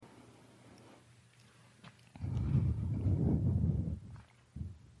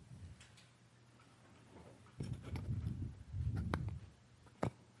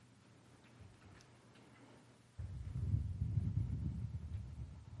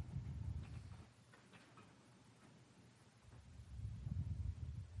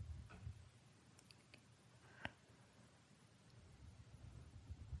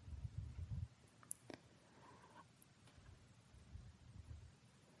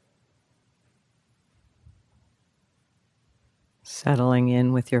Settling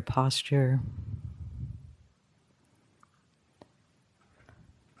in with your posture.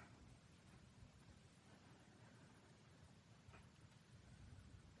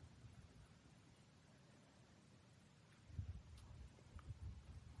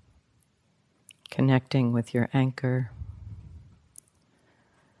 Connecting with your anchor.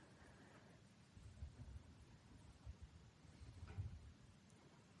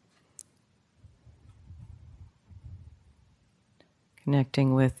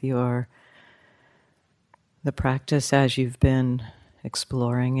 Connecting with the practice as you've been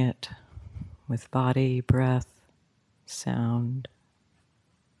exploring it with body, breath, sound.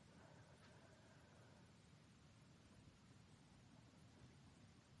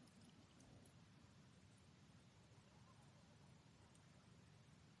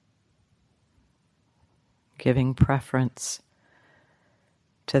 Giving preference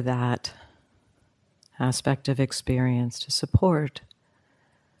to that aspect of experience to support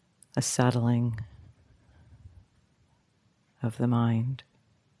a settling of the mind.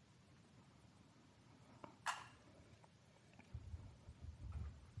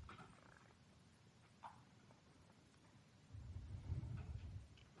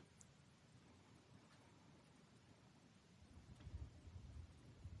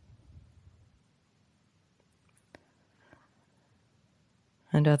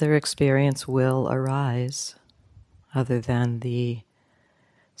 And other experience will arise other than the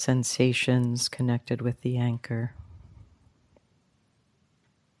sensations connected with the anchor.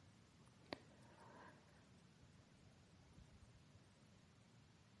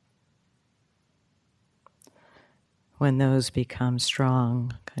 When those become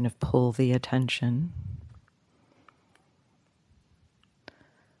strong, kind of pull the attention.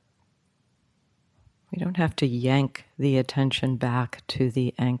 We don't have to yank the attention back to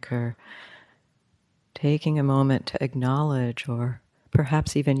the anchor. Taking a moment to acknowledge, or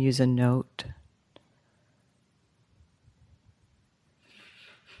perhaps even use a note.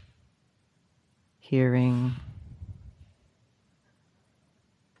 Hearing,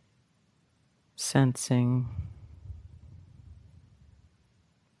 sensing,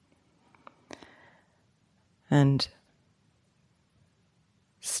 and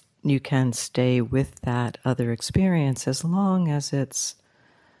you can stay with that other experience as long as it's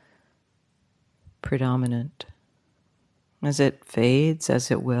predominant. As it fades, as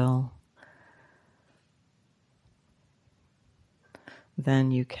it will,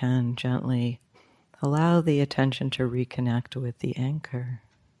 then you can gently allow the attention to reconnect with the anchor.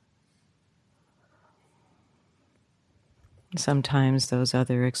 Sometimes those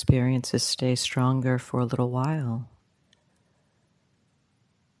other experiences stay stronger for a little while.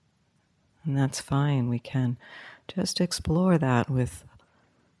 And that's fine. We can just explore that with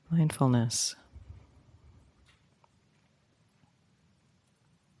mindfulness.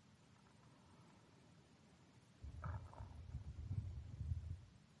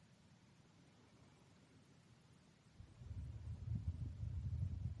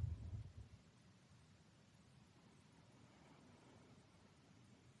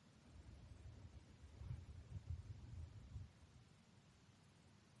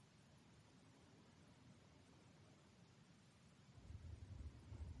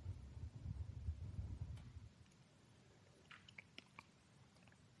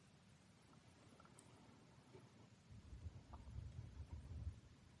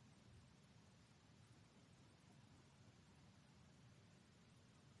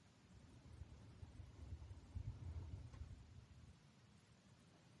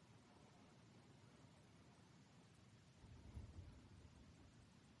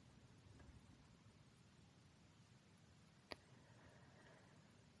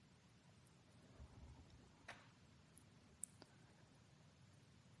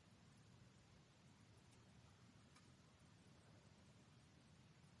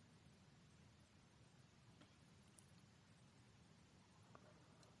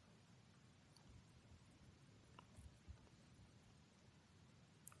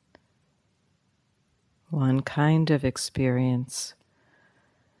 One kind of experience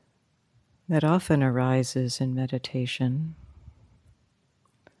that often arises in meditation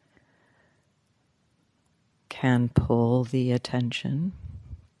can pull the attention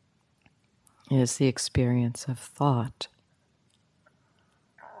is the experience of thought,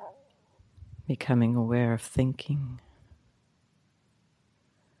 becoming aware of thinking.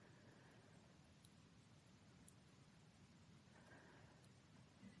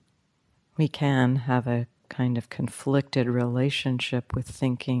 We can have a kind of conflicted relationship with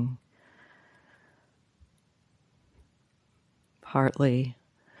thinking, partly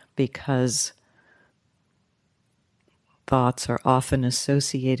because thoughts are often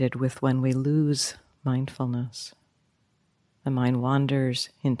associated with when we lose mindfulness. The mind wanders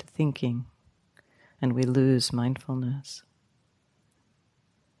into thinking, and we lose mindfulness.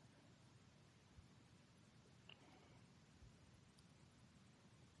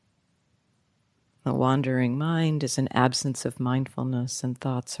 The wandering mind is an absence of mindfulness, and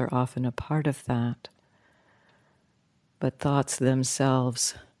thoughts are often a part of that. But thoughts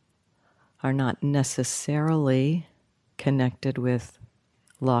themselves are not necessarily connected with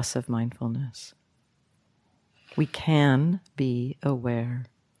loss of mindfulness. We can be aware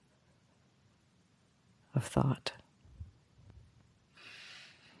of thought.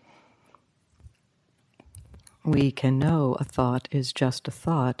 We can know a thought is just a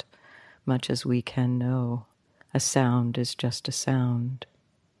thought, much as we can know a sound is just a sound.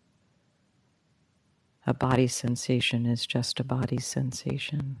 A body sensation is just a body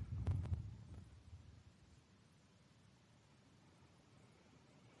sensation.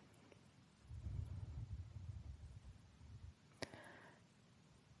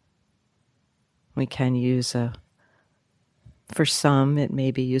 We can use for some it may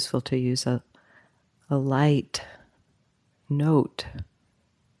be useful to use a light note,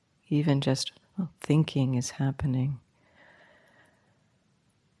 even just thinking is happening.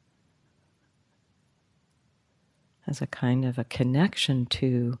 As a kind of a connection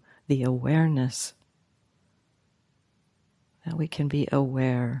to the awareness that we can be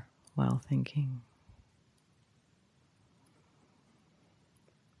aware while thinking.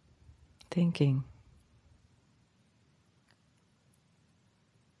 Thinking.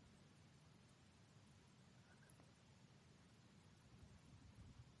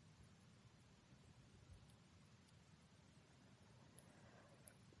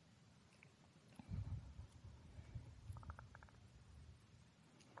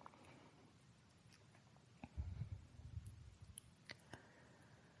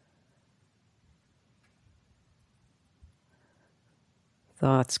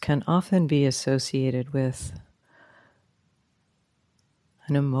 Thoughts can often be associated with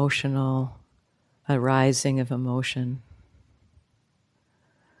an emotional arising of emotion.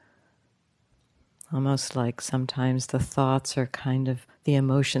 Almost like sometimes the thoughts are kind of the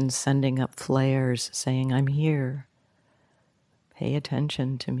emotions sending up flares saying, I'm here, pay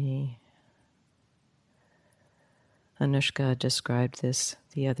attention to me. Anushka described this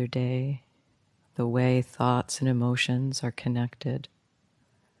the other day, the way thoughts and emotions are connected.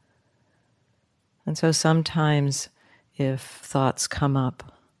 And so sometimes if thoughts come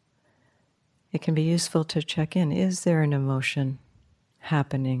up, it can be useful to check in. Is there an emotion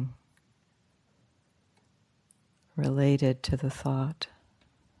happening related to the thought?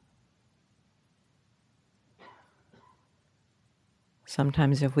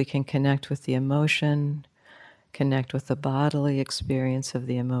 Sometimes if we can connect with the emotion, connect with the bodily experience of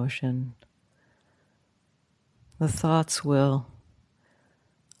the emotion, the thoughts will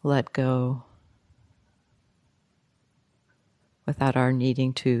let go without our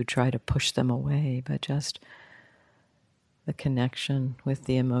needing to try to push them away, but just the connection with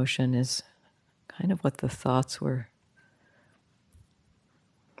the emotion is kind of what the thoughts were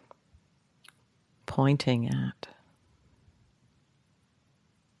pointing at.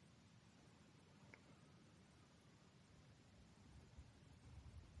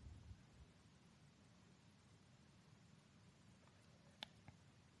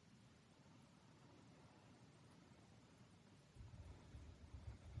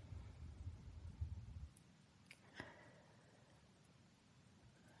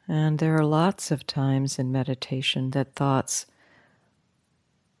 And there are lots of times in meditation that thoughts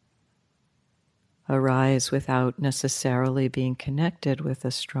arise without necessarily being connected with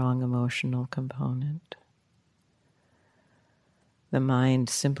a strong emotional component. The mind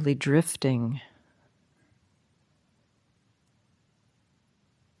simply drifting.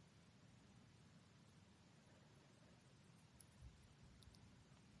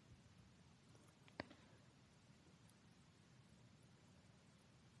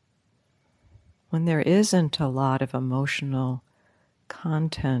 When there isn't a lot of emotional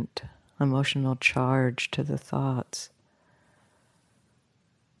content, emotional charge to the thoughts,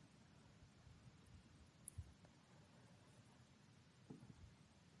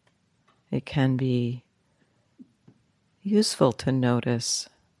 it can be useful to notice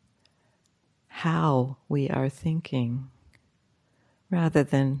how we are thinking rather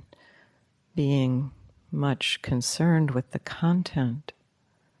than being much concerned with the content.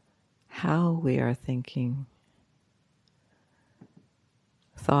 How we are thinking.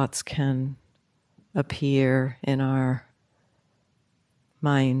 Thoughts can appear in our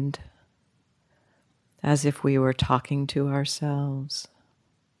mind as if we were talking to ourselves.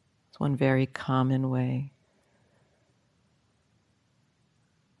 It's one very common way.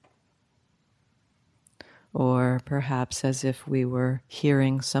 Or perhaps as if we were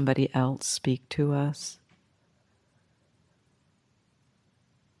hearing somebody else speak to us.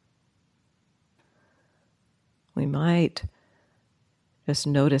 We might just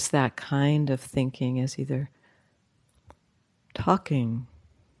notice that kind of thinking as either talking,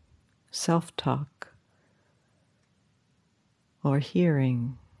 self-talk, or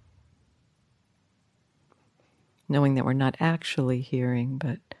hearing, knowing that we're not actually hearing,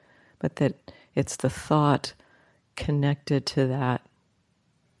 but that it's the thought connected to that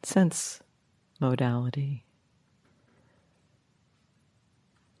sense modality.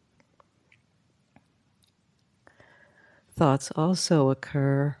 Thoughts also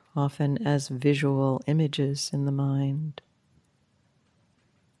occur often as visual images in the mind.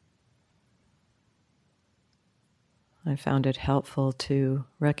 I found it helpful to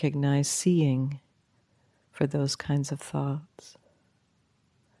recognize seeing for those kinds of thoughts.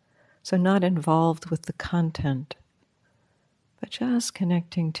 So not involved with the content, but just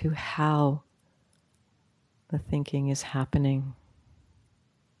connecting to how the thinking is happening.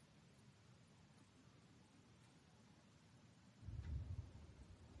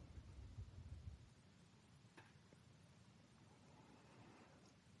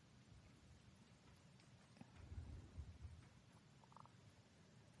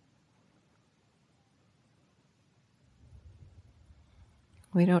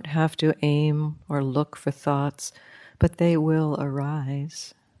 We don't have to aim or look for thoughts, but they will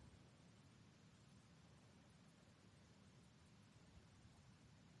arise.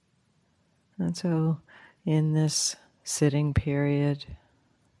 And so in this sitting period,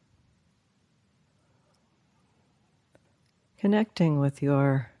 connecting with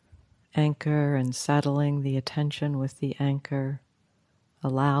your anchor and settling the attention with the anchor,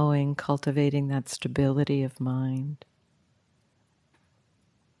 allowing, cultivating that stability of mind.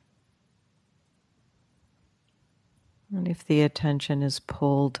 And if the attention is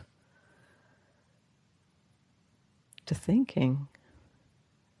pulled to thinking,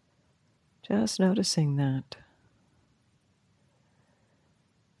 just noticing that.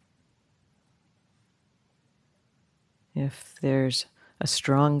 If there's a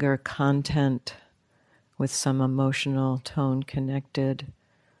stronger content with some emotional tone connected,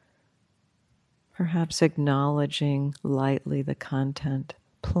 perhaps acknowledging lightly the content,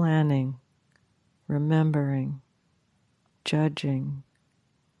 planning, remembering, judging,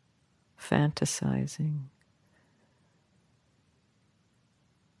 fantasizing,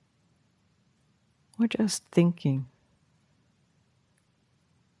 or just thinking.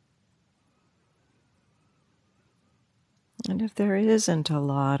 And if there isn't a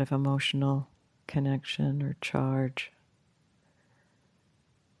lot of emotional connection or charge,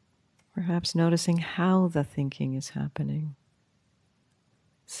 perhaps noticing how the thinking is happening,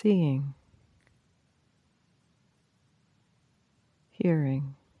 seeing,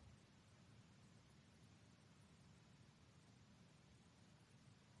 hearing,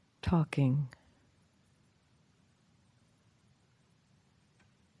 talking.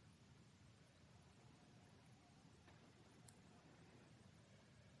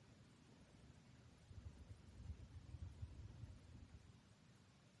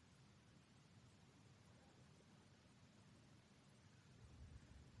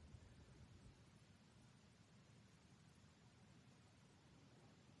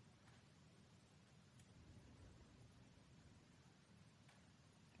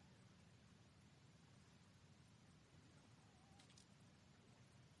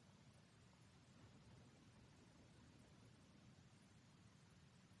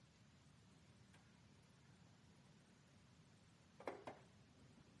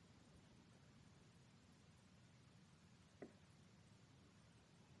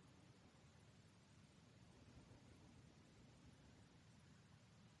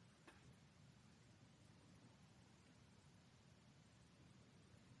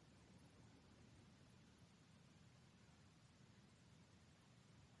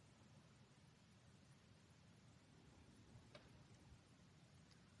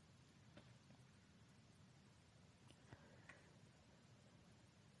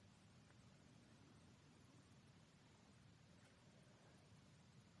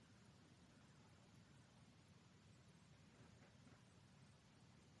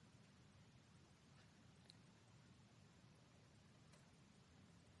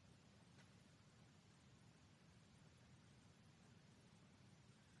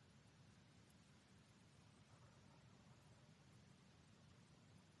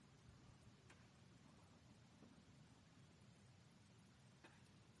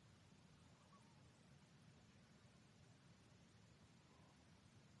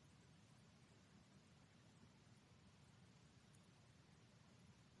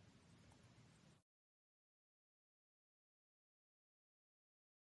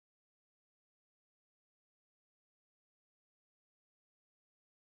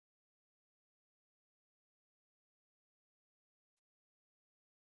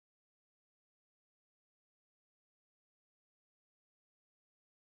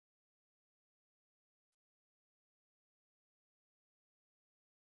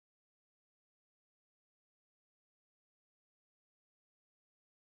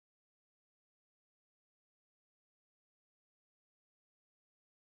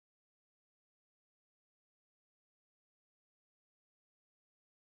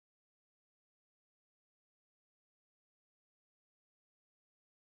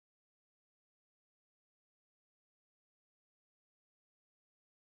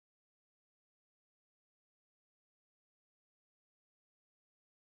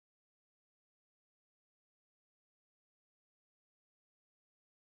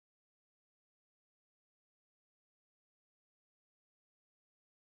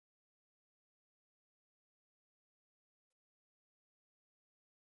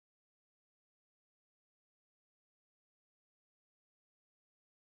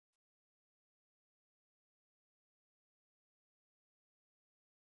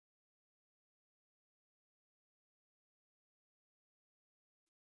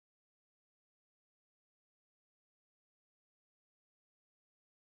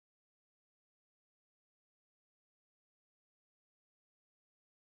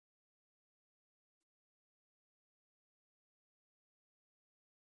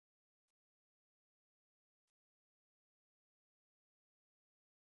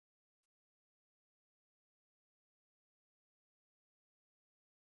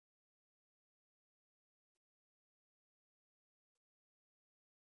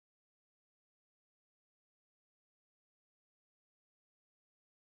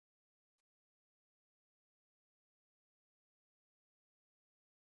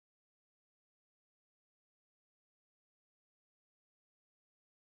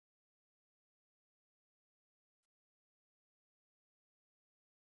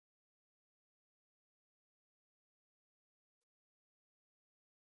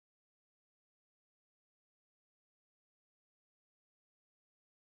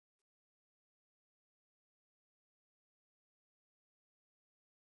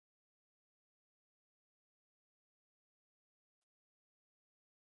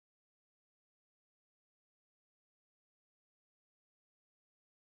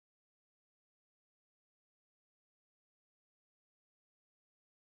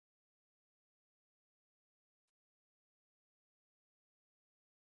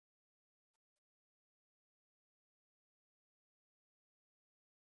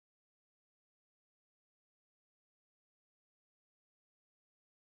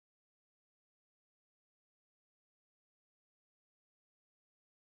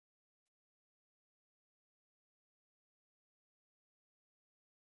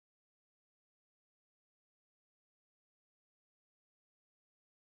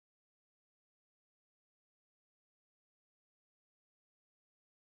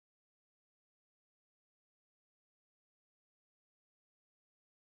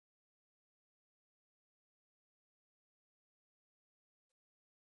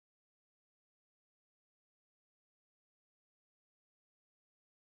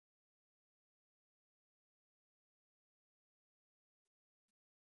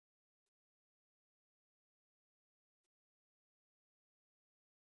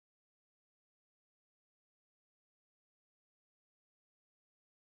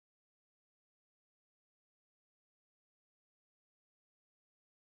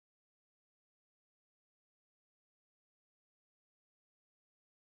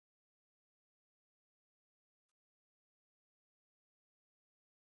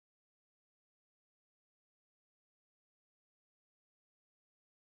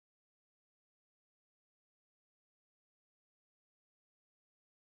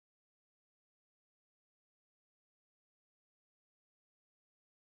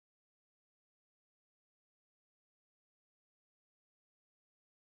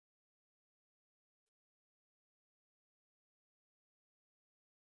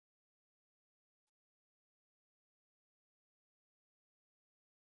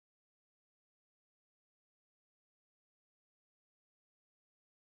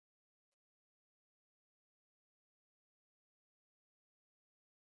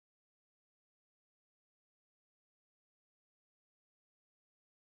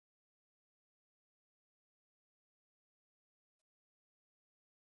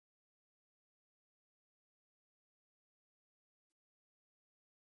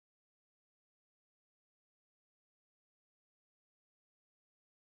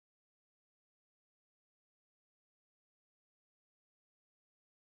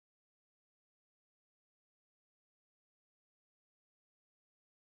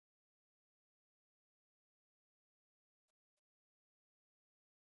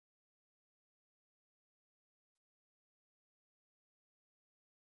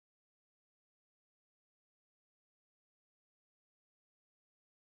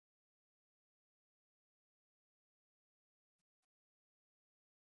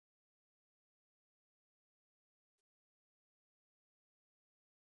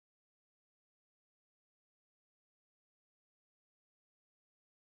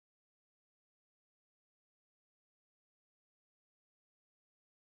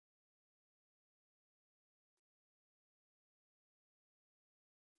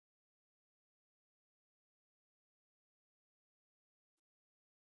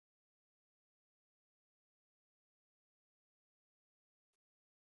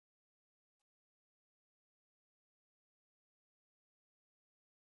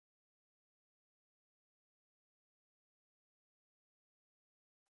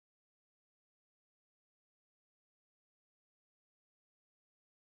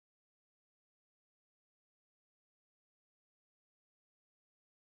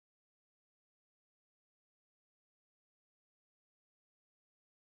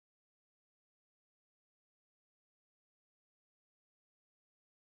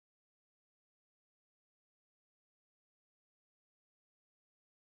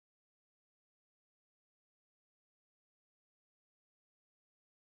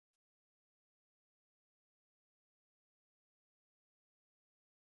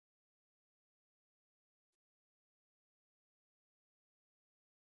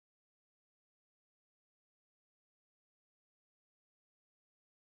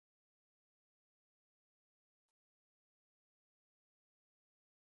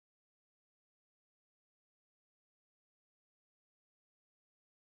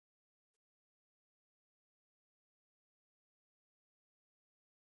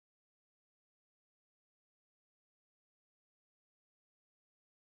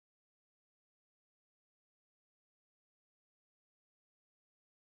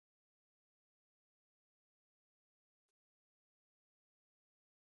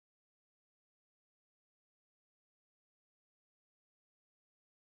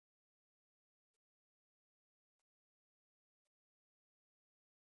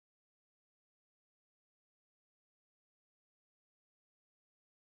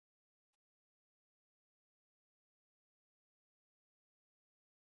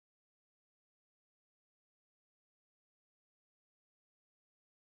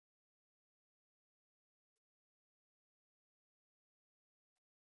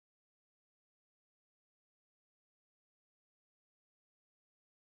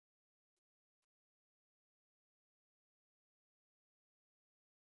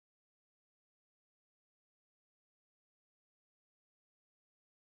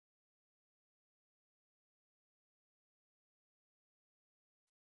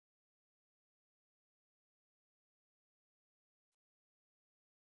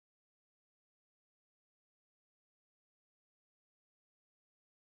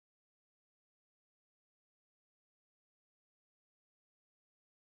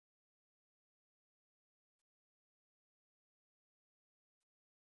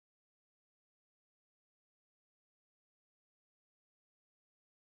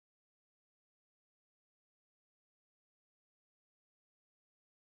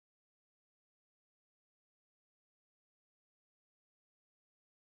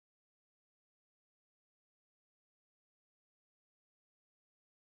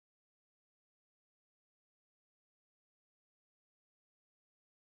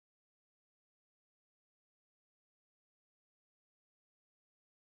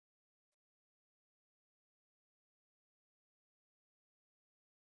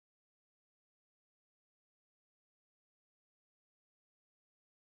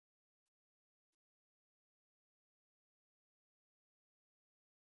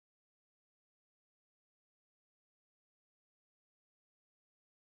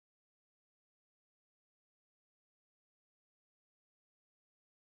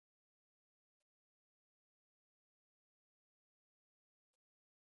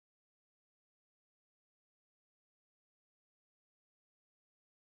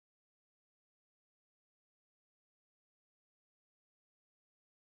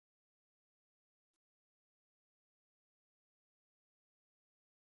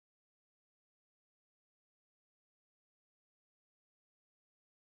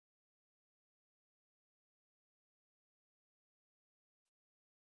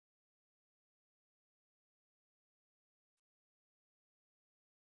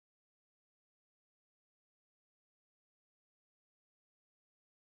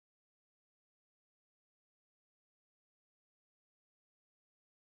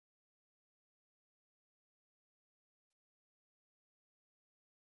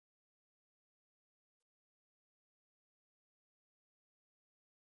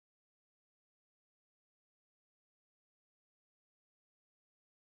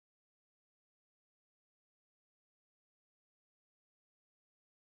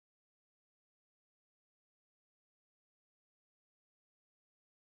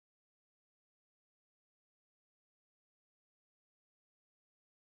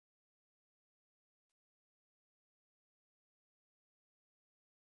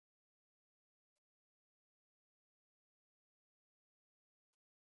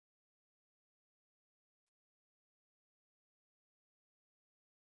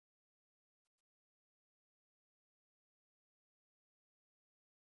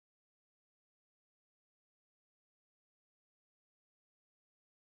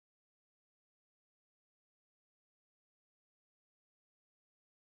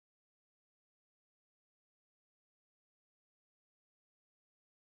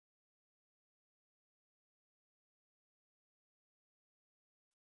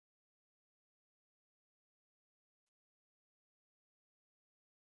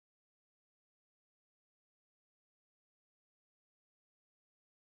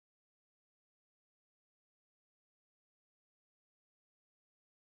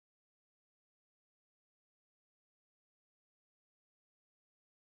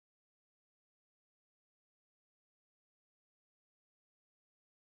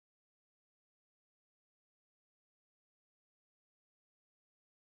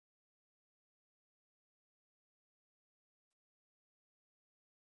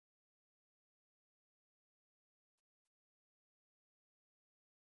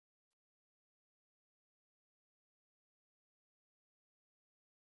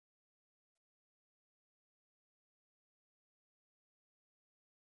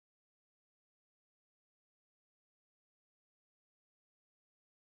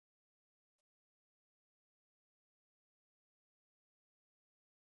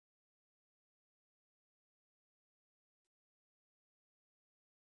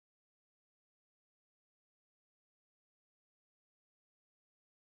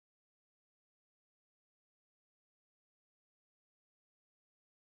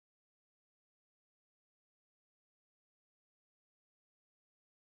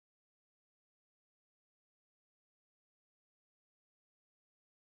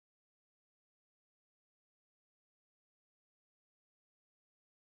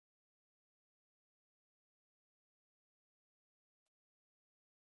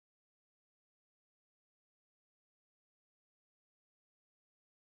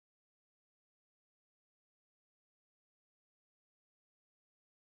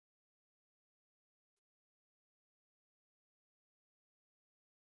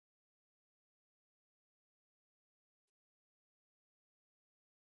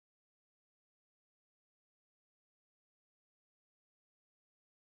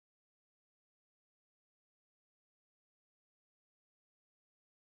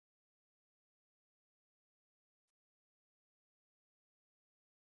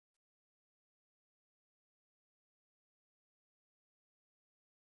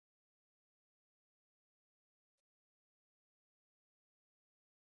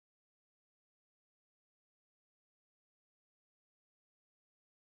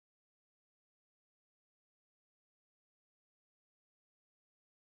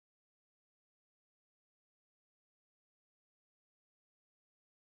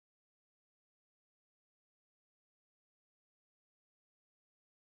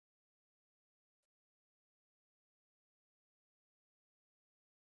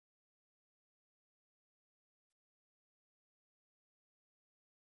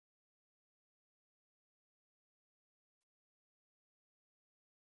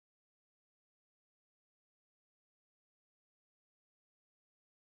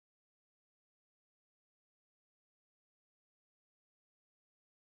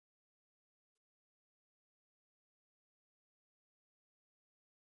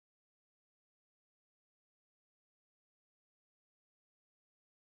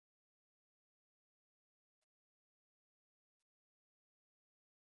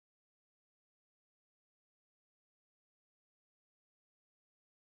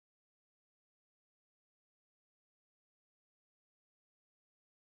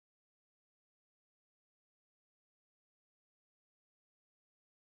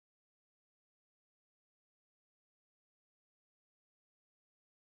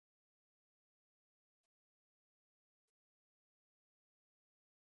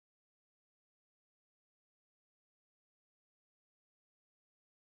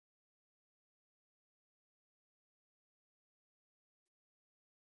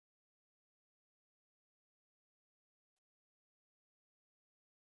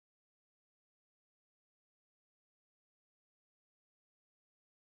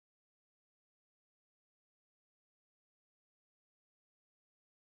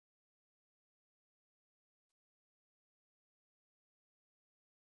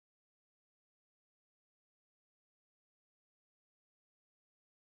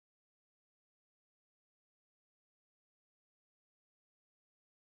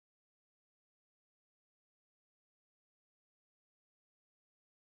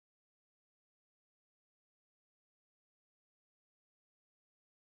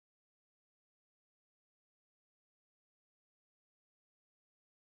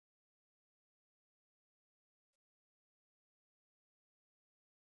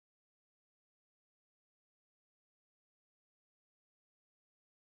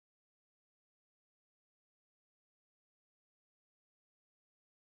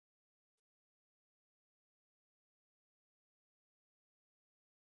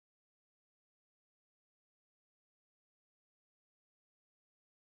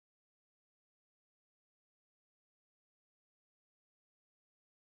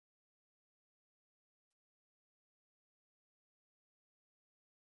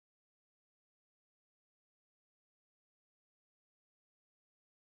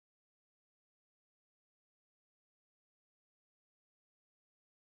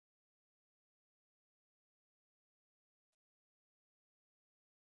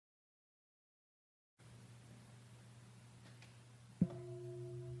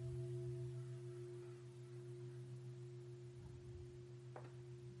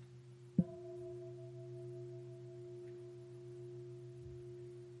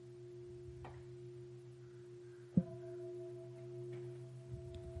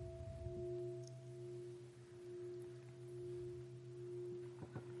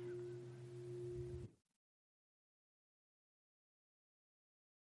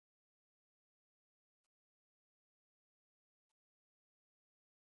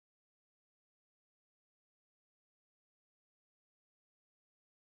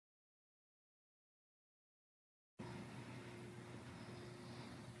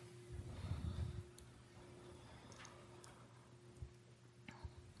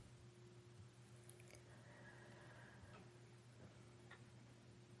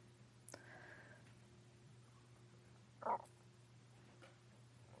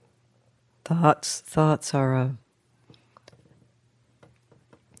 Thoughts are a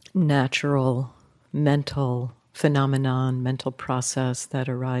natural mental phenomenon, mental process that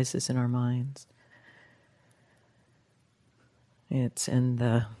arises in our minds. It's in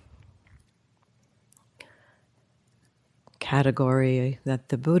the category that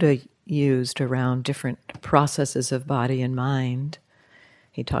the Buddha used around different processes of body and mind.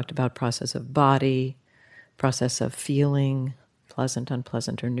 He talked about process of body, process of feeling, pleasant,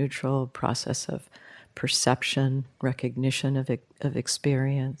 unpleasant, or neutral, process of perception, recognition of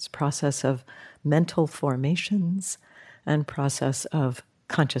experience, process of mental formations, and process of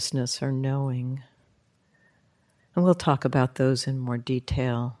consciousness or knowing. And we'll talk about those in more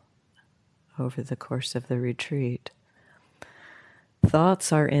detail over the course of the retreat.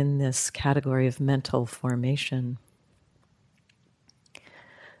 Thoughts are in this category of mental formation.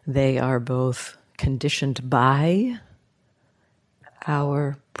 They are both conditioned by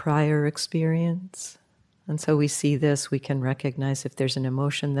our prior experience. And so we see this, we can recognize if there's an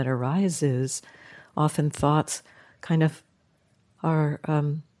emotion that arises, often thoughts kind of are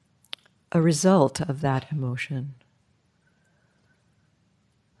a result of that emotion.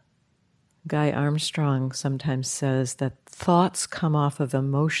 Guy Armstrong sometimes says that thoughts come off of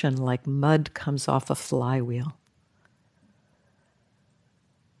emotion like mud comes off a flywheel.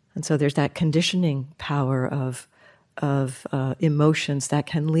 And so there's that conditioning power of emotions that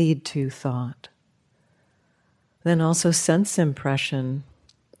can lead to thought. Then also sense impression,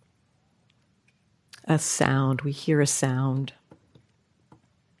 a sound, we hear a sound.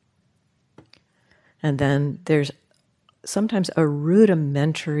 And then there's sometimes a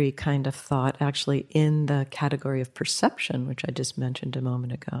rudimentary kind of thought actually in the category of perception, which I just mentioned a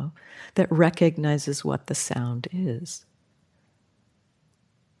moment ago, that recognizes what the sound is.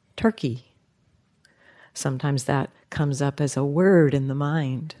 Turkey. Sometimes that comes up as a word in the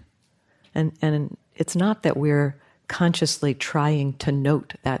mind. And it's not that we're consciously trying to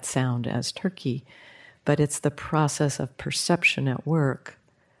note that sound as turkey, but it's the process of perception at work.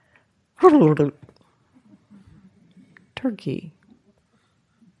 Turkey.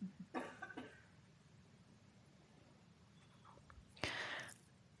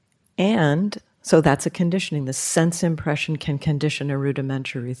 And so that's a conditioning. The sense impression can condition a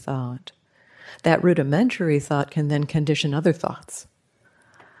rudimentary thought. That rudimentary thought can then condition other thoughts.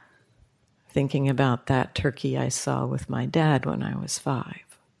 Thinking about that turkey I saw with my dad when I was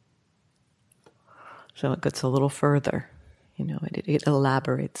 5. So it gets a little further, it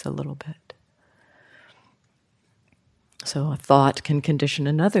elaborates a little bit. So a thought can condition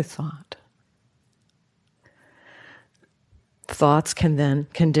another thought. Thoughts can then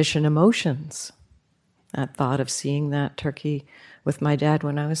condition emotions. That thought of seeing that turkey with my dad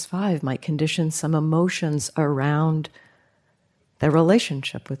when I was 5 might condition some emotions around the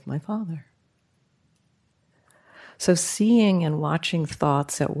relationship with my father. So seeing and watching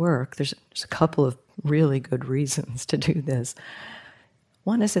thoughts at work, there's a couple of really good reasons to do this.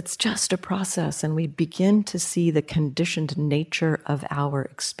 One is it's just a process, and we begin to see the conditioned nature of our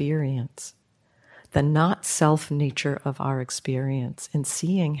experience, the not-self nature of our experience, and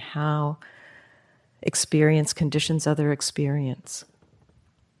seeing how experience conditions other experience.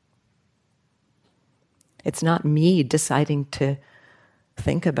 It's not me deciding to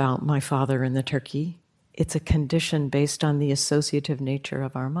think about my father and the turkey. It's a condition based on the associative nature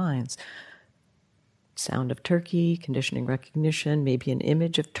of our minds. Sound of turkey, conditioning recognition, maybe an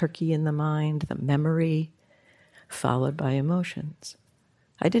image of turkey in the mind, the memory, followed by emotions.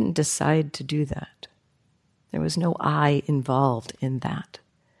 I didn't decide to do that. There was no I involved in that.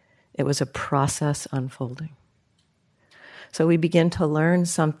 It was a process unfolding. So we begin to learn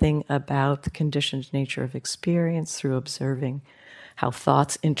something about the conditioned nature of experience through observing how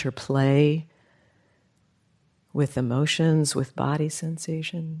thoughts interplay with emotions, with body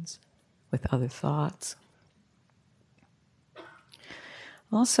sensations, with other thoughts.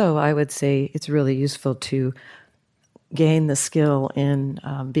 Also, I would say it's really useful to gain the skill in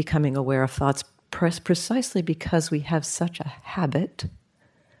becoming aware of thoughts precisely because we have such a habit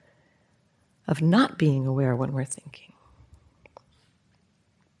of not being aware when we're thinking.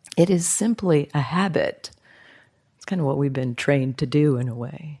 It is simply a habit. It's kind of what we've been trained to do in a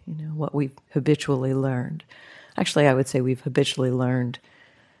way, what we've habitually learned. Actually, I would say we've habitually learned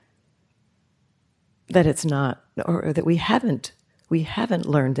that it's not, or that we haven't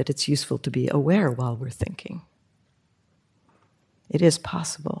learned that it's useful to be aware while we're thinking. It is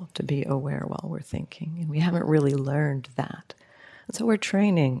possible to be aware while we're thinking, and we haven't really learned that. And so we're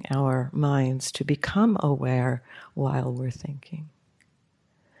training our minds to become aware while we're thinking.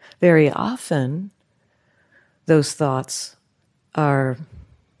 Very often, those thoughts are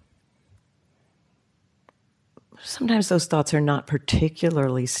sometimes those thoughts are not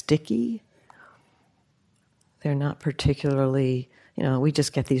particularly sticky. They're not particularly, we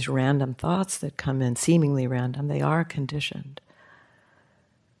just get these random thoughts that come in, seemingly random. They are conditioned.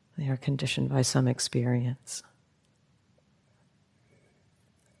 They are conditioned by some experience.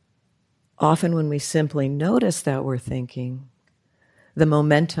 Often when we simply notice that we're thinking, the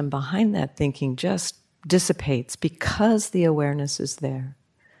momentum behind that thinking just dissipates because the awareness is there.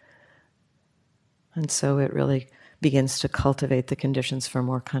 And so it really begins to cultivate the conditions for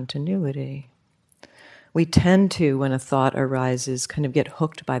more continuity. We tend to, when a thought arises, kind of get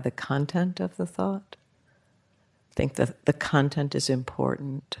hooked by the content of the thought. Think that the content is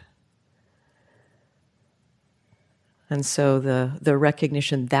important. And so the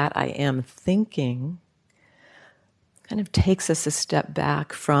recognition that I am thinking kind of takes us a step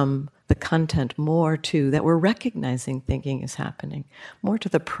back from the content more to that we're recognizing thinking is happening, more to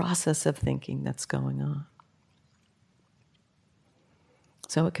the process of thinking that's going on.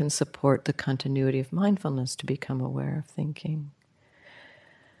 So it can support the continuity of mindfulness to become aware of thinking.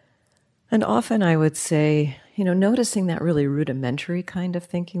 And often I would say, noticing that really rudimentary kind of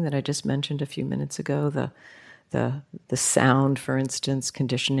thinking that I just mentioned a few minutes ago, the sound, for instance,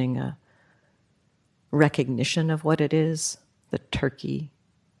 conditioning a recognition of what it is, the turkey,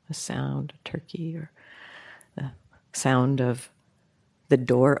 a sound, a turkey, or the sound of the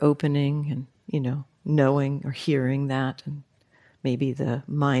door opening and, knowing or hearing that. And maybe the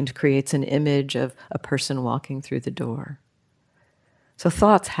mind creates an image of a person walking through the door. So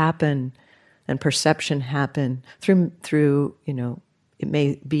thoughts happen and perception happen through, it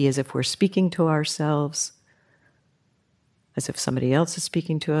may be as if we're speaking to ourselves, as if somebody else is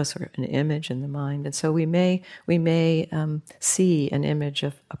speaking to us, or an image in the mind. And so we may see an image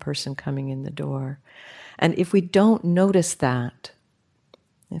of a person coming in the door. And if we don't notice that,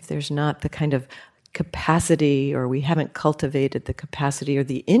 if there's not the kind of capacity, or we haven't cultivated the capacity or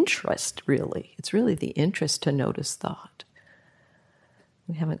the interest, really, it's really the interest to notice thought.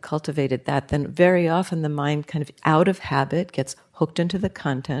 We haven't cultivated that, then very often the mind kind of out of habit gets hooked into the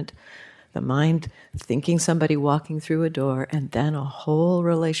content, the mind thinking somebody walking through a door, and then a whole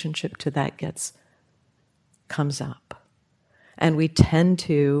relationship to that comes up. And we tend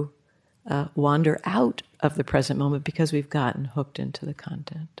to wander out of the present moment because we've gotten hooked into the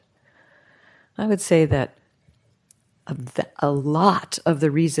content. I would say that a lot of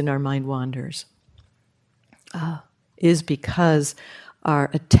the reason our mind wanders is because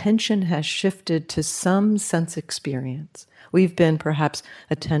our attention has shifted to some sense experience. We've been perhaps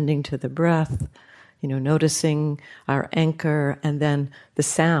attending to the breath, noticing our anchor, and then the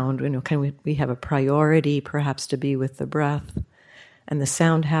sound. We have a priority perhaps to be with the breath, and the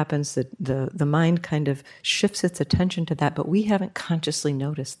sound happens. The mind kind of shifts its attention to that, but we haven't consciously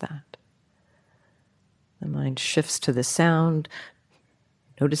noticed that. The mind shifts to the sound,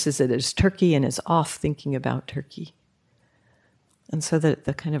 notices it as turkey, and is off thinking about turkey. And so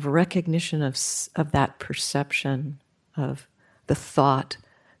the kind of recognition of that perception of the thought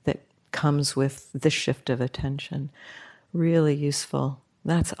that comes with the shift of attention, really useful.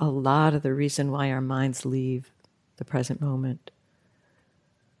 That's a lot of the reason why our minds leave the present moment.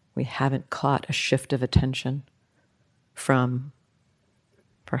 We haven't caught a shift of attention from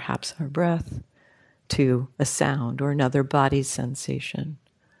perhaps our breath to a sound or another body sensation.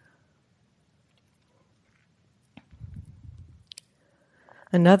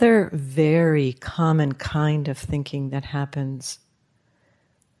 Another very common kind of thinking that happens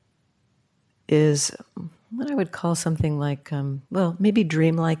is what I would call something like, maybe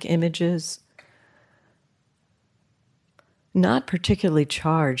dreamlike images. Not particularly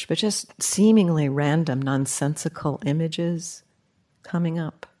charged, but just seemingly random, nonsensical images coming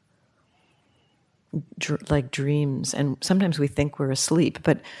up. Like dreams, and sometimes we think we're asleep,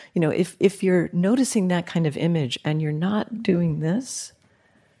 but if you're noticing that kind of image and you're not doing this,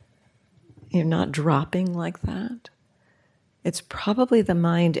 you're not dropping like that, it's probably the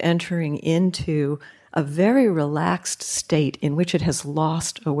mind entering into a very relaxed state in which it has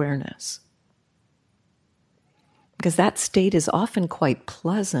lost awareness. Because that state is often quite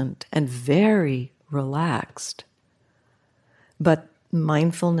pleasant and very relaxed, but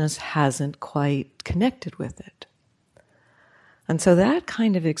mindfulness hasn't quite connected with it. And so that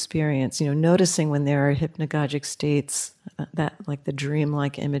kind of experience, noticing when there are hypnagogic states, that like the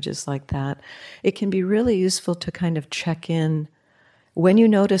dreamlike images like that, it can be really useful to kind of check in. When you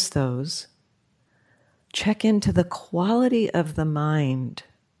notice those, check into the quality of the mind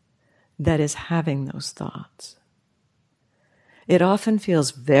that is having those thoughts. It often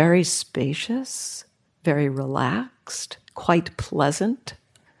feels very spacious, very relaxed, quite pleasant.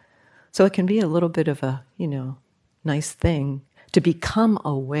 So it can be a little bit of a, nice thing to become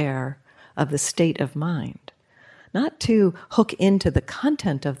aware of the state of mind. Not to hook into the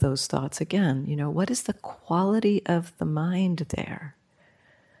content of those thoughts again. What is the quality of the mind there?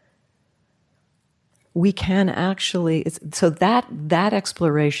 We can actually, so that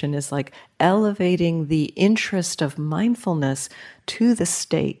exploration is like elevating the interest of mindfulness to the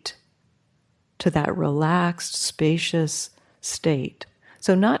state, to that relaxed, spacious state.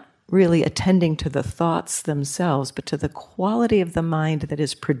 So not really attending to the thoughts themselves, but to the quality of the mind that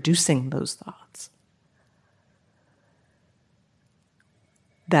is producing those thoughts.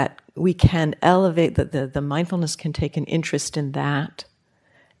 That we can elevate, that the mindfulness can take an interest in that,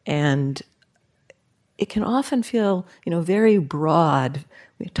 and it can often feel, very broad.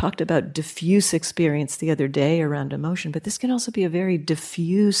 We talked about diffuse experience the other day around emotion, but this can also be a very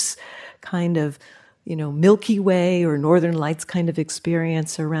diffuse kind of, Milky Way or Northern Lights kind of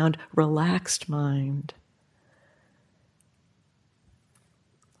experience around relaxed mind.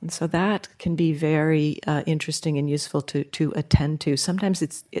 And so that can be very interesting and useful to attend to. Sometimes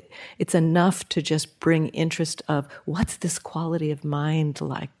it's enough to just bring interest of what's this quality of mind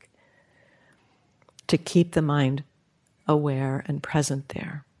like, to keep the mind aware and present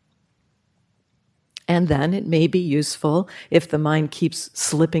there. And then it may be useful if the mind keeps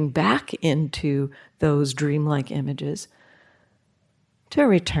slipping back into those dreamlike images to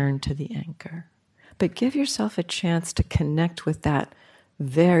return to the anchor. But give yourself a chance to connect with that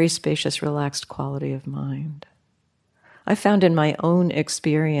very spacious, relaxed quality of mind. I found in my own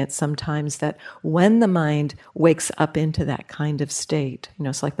experience sometimes that when the mind wakes up into that kind of state,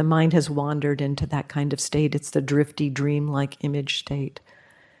 it's like the mind has wandered into that kind of state, it's the drifty, dreamlike image state.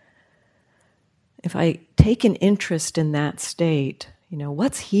 If I take an interest in that state,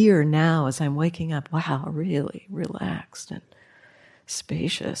 what's here now as I'm waking up? Wow, really relaxed and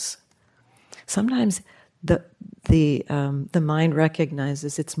spacious. Sometimes the mind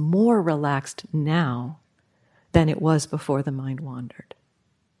recognizes it's more relaxed now than it was before the mind wandered.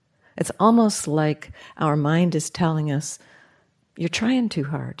 It's almost like our mind is telling us, you're trying too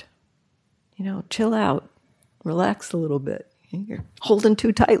hard. Chill out, relax a little bit. You're holding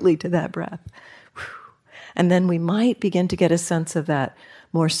too tightly to that breath. And then we might begin to get a sense of that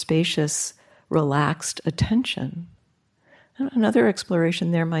more spacious, relaxed attention. Another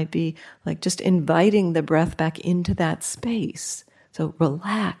exploration there might be like just inviting the breath back into that space. So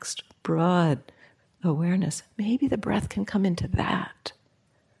relaxed, broad awareness. Maybe the breath can come into that.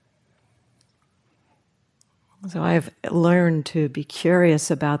 So I've learned to be curious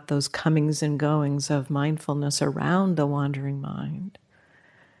about those comings and goings of mindfulness around the wandering mind.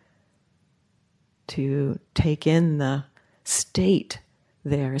 To take in the state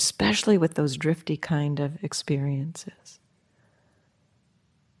there, especially with those drifty kind of experiences.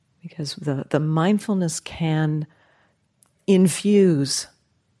 Because the mindfulness can infuse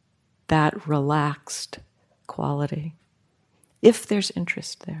that relaxed quality, if there's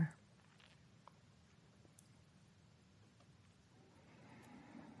interest there.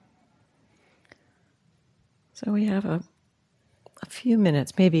 So we have a few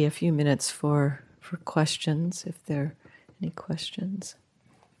minutes, maybe a few minutes for questions, if there are any questions.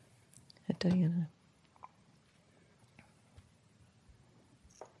 Diana.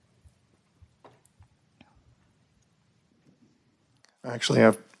 I actually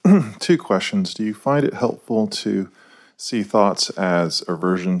have two questions. Do you find it helpful to see thoughts as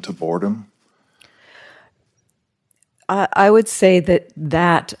aversion to boredom? I would say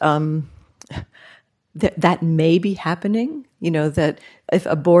that may be happening. That if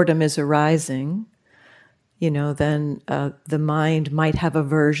a boredom is arising, then the mind might have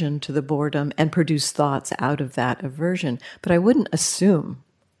aversion to the boredom and produce thoughts out of that aversion. But I wouldn't assume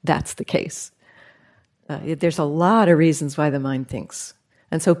that's the case. There's a lot of reasons why the mind thinks.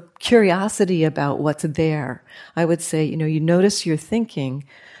 And so curiosity about what's there. I would say, you notice you're thinking,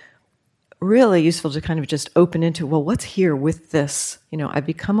 really useful to kind of just open into, well, what's here with this? I've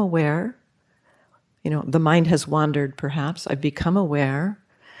become aware. The mind has wandered perhaps. I've become aware.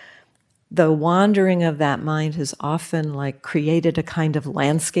 The wandering of that mind has often like created a kind of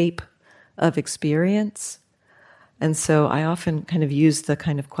landscape of experience. And so I often kind of use the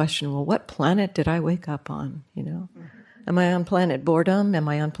kind of question, well, what planet did I wake up on? Am I on planet boredom? Am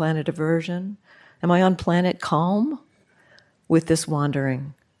I on planet aversion? Am I on planet calm with this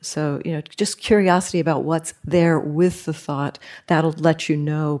wandering? So, just curiosity about what's there with the thought, that'll let you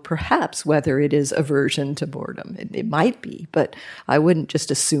know perhaps whether it is aversion to boredom. It might be, but I wouldn't just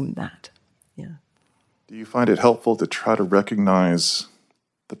assume that. Yeah. Do you find it helpful to try to recognize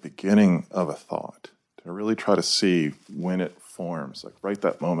the beginning of a thought? To really try to see when it forms, like right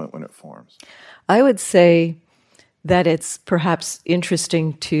that moment when it forms? I would say that it's perhaps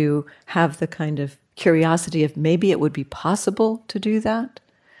interesting to have the kind of curiosity of maybe it would be possible to do that,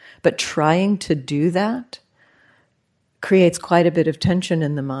 but trying to do that creates quite a bit of tension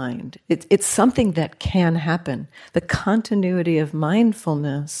in the mind. It's something that can happen. The continuity of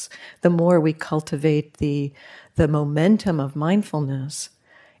mindfulness, the more we cultivate the momentum of mindfulness,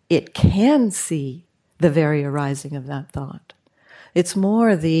 it can see the very arising of that thought. It's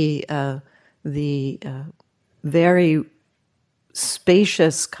more the very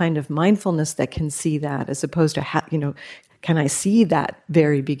spacious kind of mindfulness that can see that, as opposed to can I see that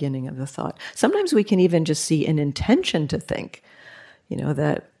very beginning of the thought? Sometimes we can even just see an intention to think,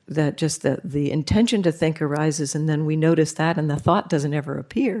 that just the intention to think arises, and then we notice that, and the thought doesn't ever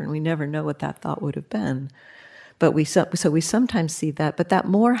appear, and we never know what that thought would have been. But we sometimes see that, but that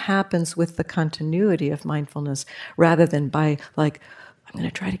more happens with the continuity of mindfulness rather than by I'm going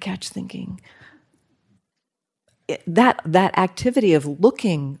to try to catch thinking. That activity of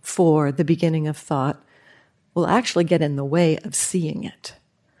looking for the beginning of thought will actually get in the way of seeing it.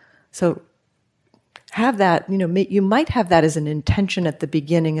 So have that, you might have that as an intention at the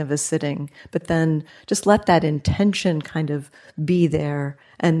beginning of a sitting, but then just let that intention kind of be there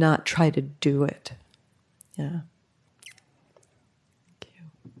and not try to do it. Yeah. Thank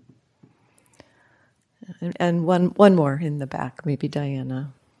you. And one more in the back, maybe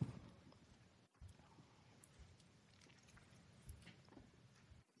Diana.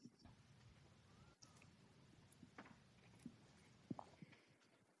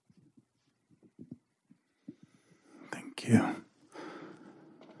 Thank you.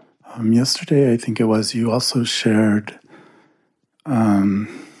 Yesterday, I think it was, you also shared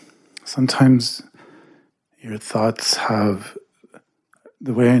sometimes your thoughts have,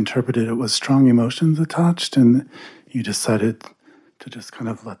 the way I interpreted it was strong emotions attached, and you decided to just kind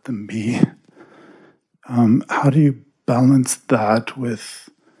of let them be. How do you balance that with,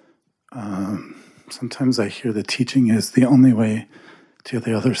 sometimes I hear the teaching is the only way to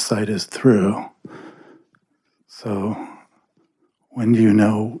the other side is through. So when do you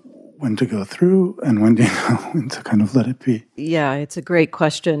know when to go through, and when do you know when to kind of let it be? Yeah, it's a great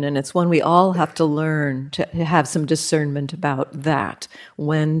question, and it's one we all have to learn to have some discernment about that,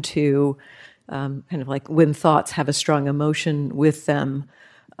 when to kind of like when thoughts have a strong emotion with them,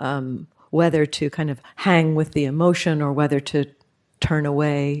 whether to kind of hang with the emotion or whether to turn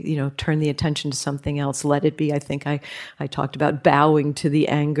away, turn the attention to something else, let it be. I think I talked about bowing to the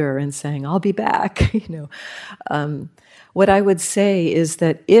anger and saying, I'll be back, What I would say is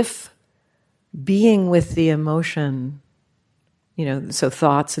that if being with the emotion, so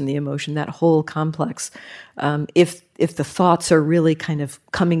thoughts and the emotion, that whole complex, if the thoughts are really kind of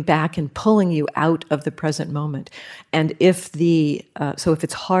coming back and pulling you out of the present moment, and if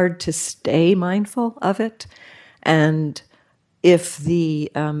it's hard to stay mindful of it, and if the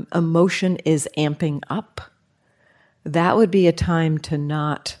emotion is amping up, that would be a time to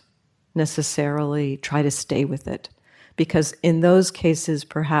not necessarily try to stay with it. Because in those cases,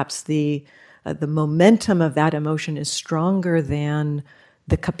 perhaps the momentum of that emotion is stronger than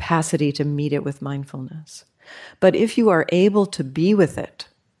the capacity to meet it with mindfulness. But if you are able to be with it,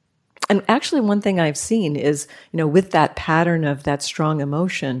 and actually one thing I've seen is, with that pattern of that strong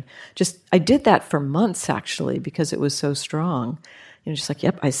emotion, I did that for months actually because it was so strong. Just like,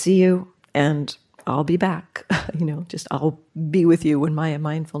 yep, I see you and I'll be back. I'll be with you when my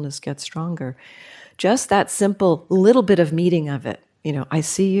mindfulness gets stronger. Just that simple little bit of meeting of it. I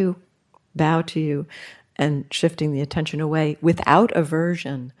see you, bow to you, and shifting the attention away without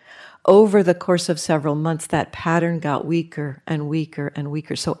aversion. Over the course of several months, that pattern got weaker and weaker and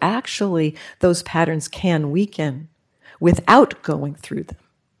weaker. So actually, those patterns can weaken without going through them.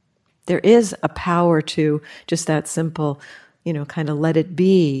 There is a power to just that simple, kind of let it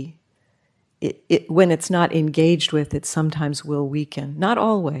be. When it's not engaged with, it sometimes will weaken. Not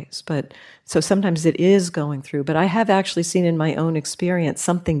always, but so sometimes it is going through. But I have actually seen in my own experience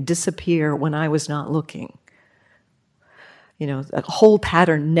something disappear when I was not looking. A whole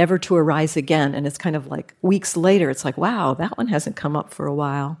pattern never to arise again. And it's kind of like weeks later, it's like, wow, that one hasn't come up for a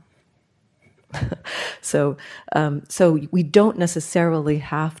while. So we don't necessarily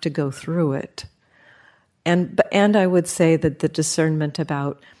have to go through it. And I would say that the discernment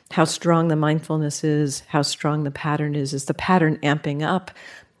about how strong the mindfulness is, how strong the pattern is the pattern amping up,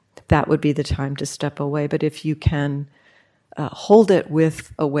 that would be the time to step away. But if you can hold it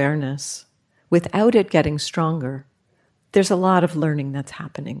with awareness, without it getting stronger, there's a lot of learning that's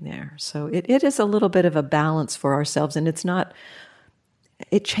happening there. So it is a little bit of a balance for ourselves, and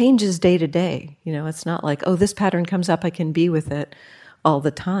it changes day to day. It's not like, oh, this pattern comes up, I can be with it all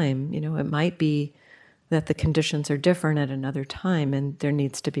the time. It might be that the conditions are different at another time and there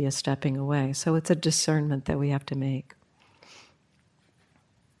needs to be a stepping away. So it's a discernment that we have to make.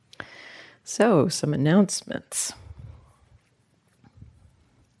 So, some announcements.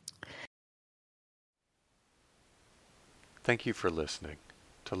 Thank you for listening.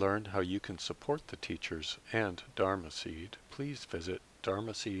 To learn how you can support the teachers and Dharma Seed, please visit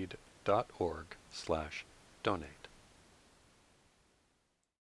dharmaseed.org/donate.